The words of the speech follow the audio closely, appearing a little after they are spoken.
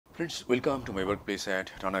Friends, welcome to my workplace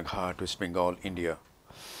at Ranaghat, West Bengal, India.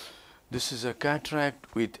 This is a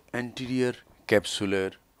cataract with anterior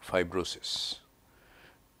capsular fibrosis.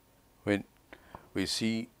 When we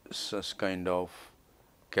see such kind of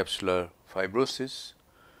capsular fibrosis,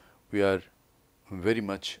 we are very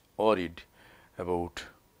much worried about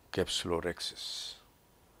capsulorhexis.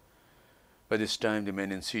 By this time, the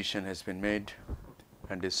main incision has been made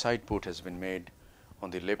and the side port has been made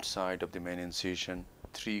on the left side of the main incision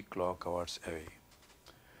 3 clock hours away.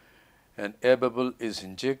 An air bubble is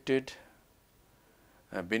injected.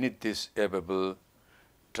 Beneath this air bubble,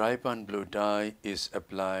 trypan blue dye is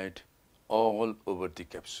applied all over the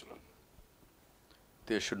capsule.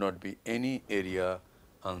 There should not be any area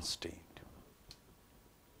unstained.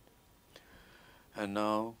 And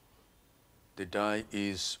now the dye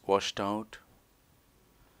is washed out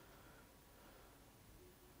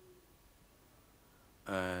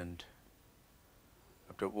and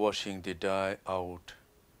after washing the dye out,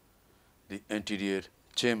 the anterior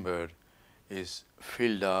chamber is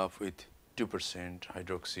filled up with 2%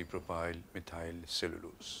 hydroxypropyl methyl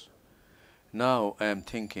cellulose. Now I am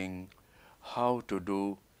thinking how to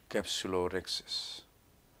do capsulorhexis.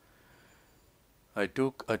 I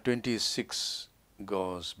took a 26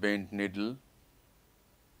 gauge bent needle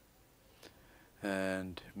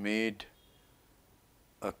and made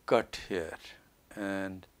a cut here,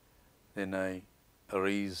 and then I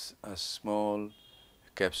raise a small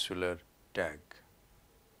capsular tag.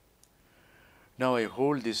 Now I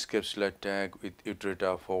hold this capsular tag with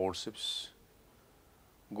Oertli forceps,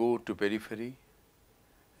 go to periphery,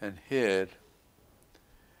 and here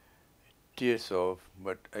tears off,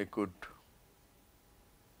 but I could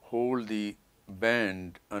hold the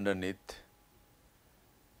band underneath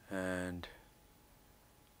and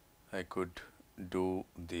I could do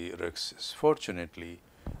the rhexis. Fortunately,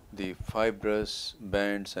 the fibrous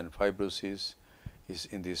bands and fibrosis is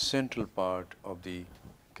in the central part of the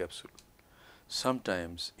capsule.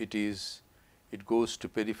 Sometimes it goes to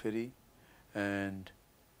periphery, and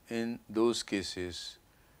in those cases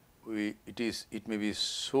it may be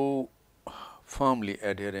so firmly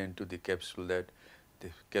adherent to the capsule that the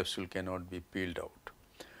capsule cannot be peeled out.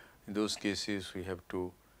 In those cases we have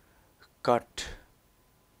to cut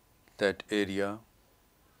that area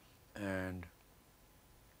and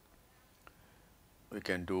we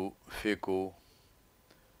can do phaco,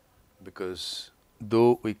 because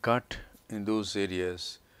though we cut in those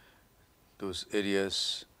areas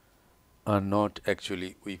are not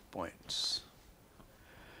actually weak points.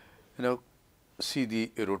 Now see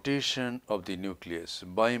the rotation of the nucleus,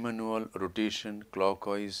 bimanual rotation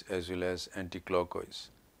clockwise as well as anti-clockwise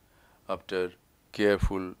after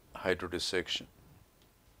careful hydrodissection.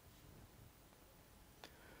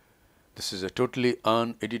 This is a totally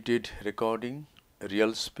unedited recording,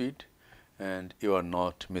 real speed, and you are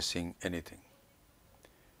not missing anything.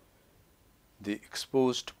 The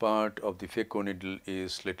exposed part of the phaco needle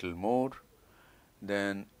is little more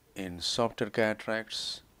than in softer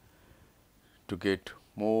cataracts. To get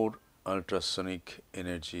more ultrasonic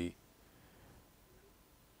energy,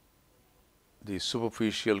 the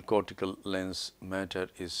superficial cortical lens matter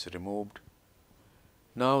is removed.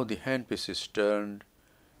 Now the handpiece is turned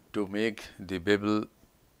to make the bevel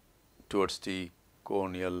towards the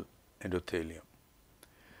corneal endothelium.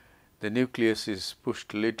 The nucleus is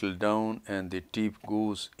pushed little down and the tip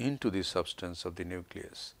goes into the substance of the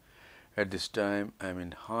nucleus. At this time I am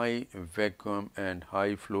in high vacuum and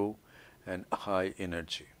high flow and high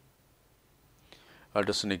energy.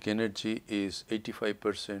 Ultrasonic energy is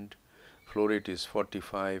 85%, flow rate is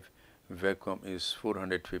 45, vacuum is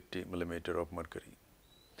 450 millimeter of mercury.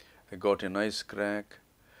 I got a nice crack,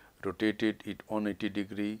 rotated it 180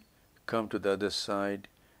 degree, come to the other side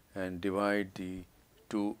and divide the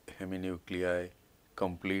two heminuclei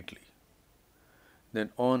completely.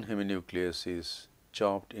 Then one heminucleus is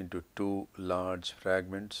chopped into two large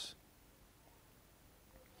fragments.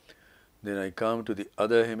 Then I come to the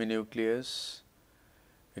other heminucleus.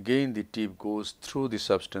 Again the tip goes through the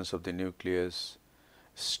substance of the nucleus,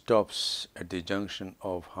 stops at the junction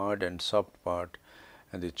of hard and soft part,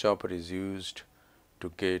 and the chopper is used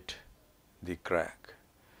to get the crack.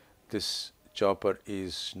 This chopper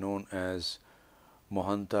is known as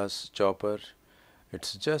Mohanta's chopper.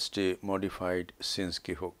 It's just a modified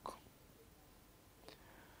Sinski hook.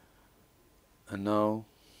 And now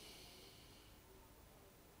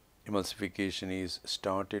emulsification is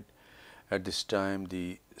started. At this time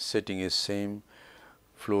the setting is same,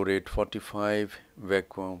 flow rate 45,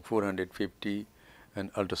 vacuum 450 and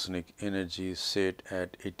ultrasonic energy set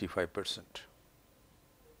at 85%.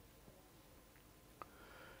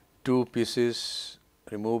 Two pieces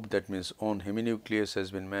removed, that means one heminucleus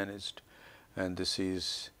has been managed, and this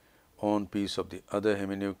is one piece of the other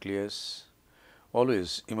heminucleus.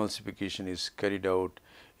 Always emulsification is carried out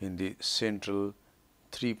in the central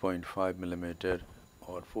 3.5 millimeter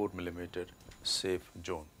or 4 millimeter safe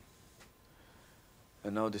zone.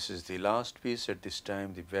 And now this is the last piece. At this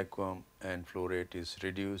time the vacuum and flow rate is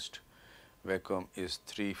reduced. Vacuum is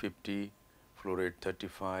 350, flow rate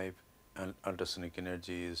 35, and ultrasonic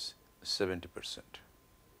energy is 70%.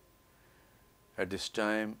 At this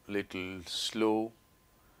time little slow,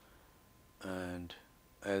 and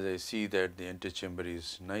as I see that the antechamber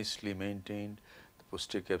is nicely maintained, the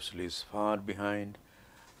posterior capsule is far behind,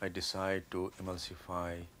 I decide to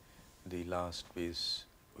emulsify the last piece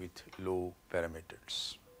with low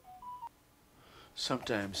parameters.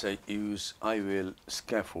 Sometimes I use IOL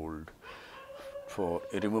scaffold for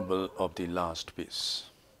a removal of the last piece.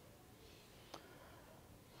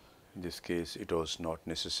 In this case it was not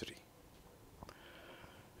necessary.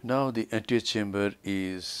 Now the anterior chamber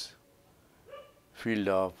is filled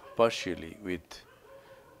up partially with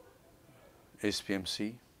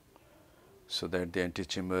SPMC so that the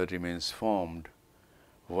antechamber remains formed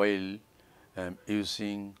while I am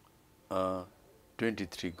using a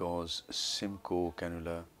 23 gauge Simcoe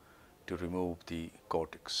cannula to remove the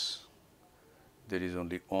cortex. There is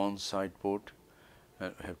only one side port,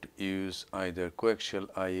 and I have to use either coaxial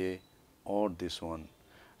IA or this one,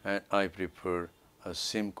 and I prefer a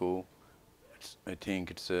Simcoe. I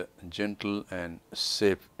think it's a gentle and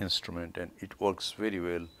safe instrument and it works very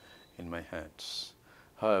well in my hands.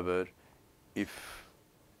 However, if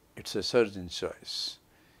it's a surgeon's choice,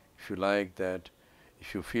 if you like that,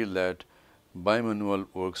 if you feel that bimanual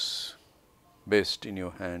works best in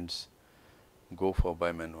your hands, go for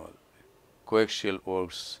bimanual. Coaxial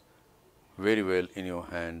works very well in your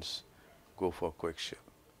hands, go for coaxial.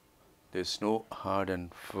 There is no hard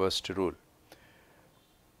and fast rule.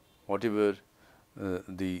 Whatever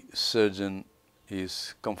the surgeon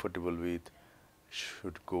is comfortable with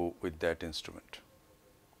should go with that instrument.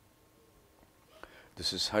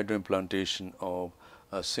 This is hydroimplantation of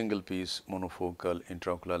a single piece monofocal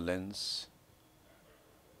intraocular lens.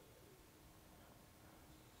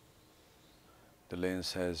 The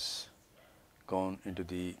lens has gone into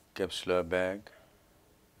the capsular bag,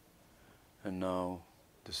 and now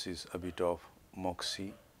this is a bit of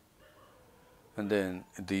moxie, and then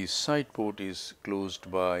the side port is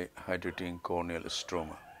closed by hydrating corneal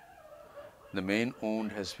stroma. The main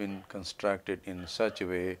wound has been constructed in such a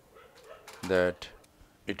way that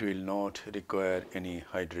it will not require any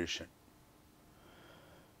hydration.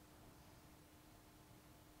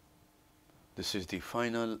 This is the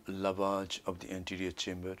final lavage of the anterior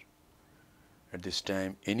chamber. At this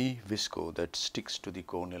time, any visco that sticks to the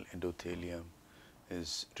corneal endothelium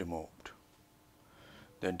is removed.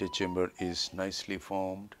 The antechamber is nicely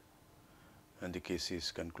formed and the case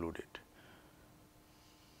is concluded.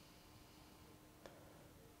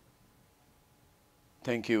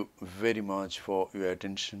 Thank you very much for your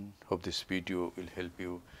attention. Hope this video will help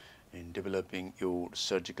you in developing your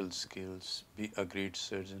surgical skills. Be a great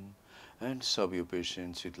surgeon and serve your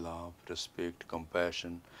patients with love, respect,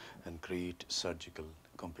 compassion, and great surgical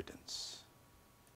competence.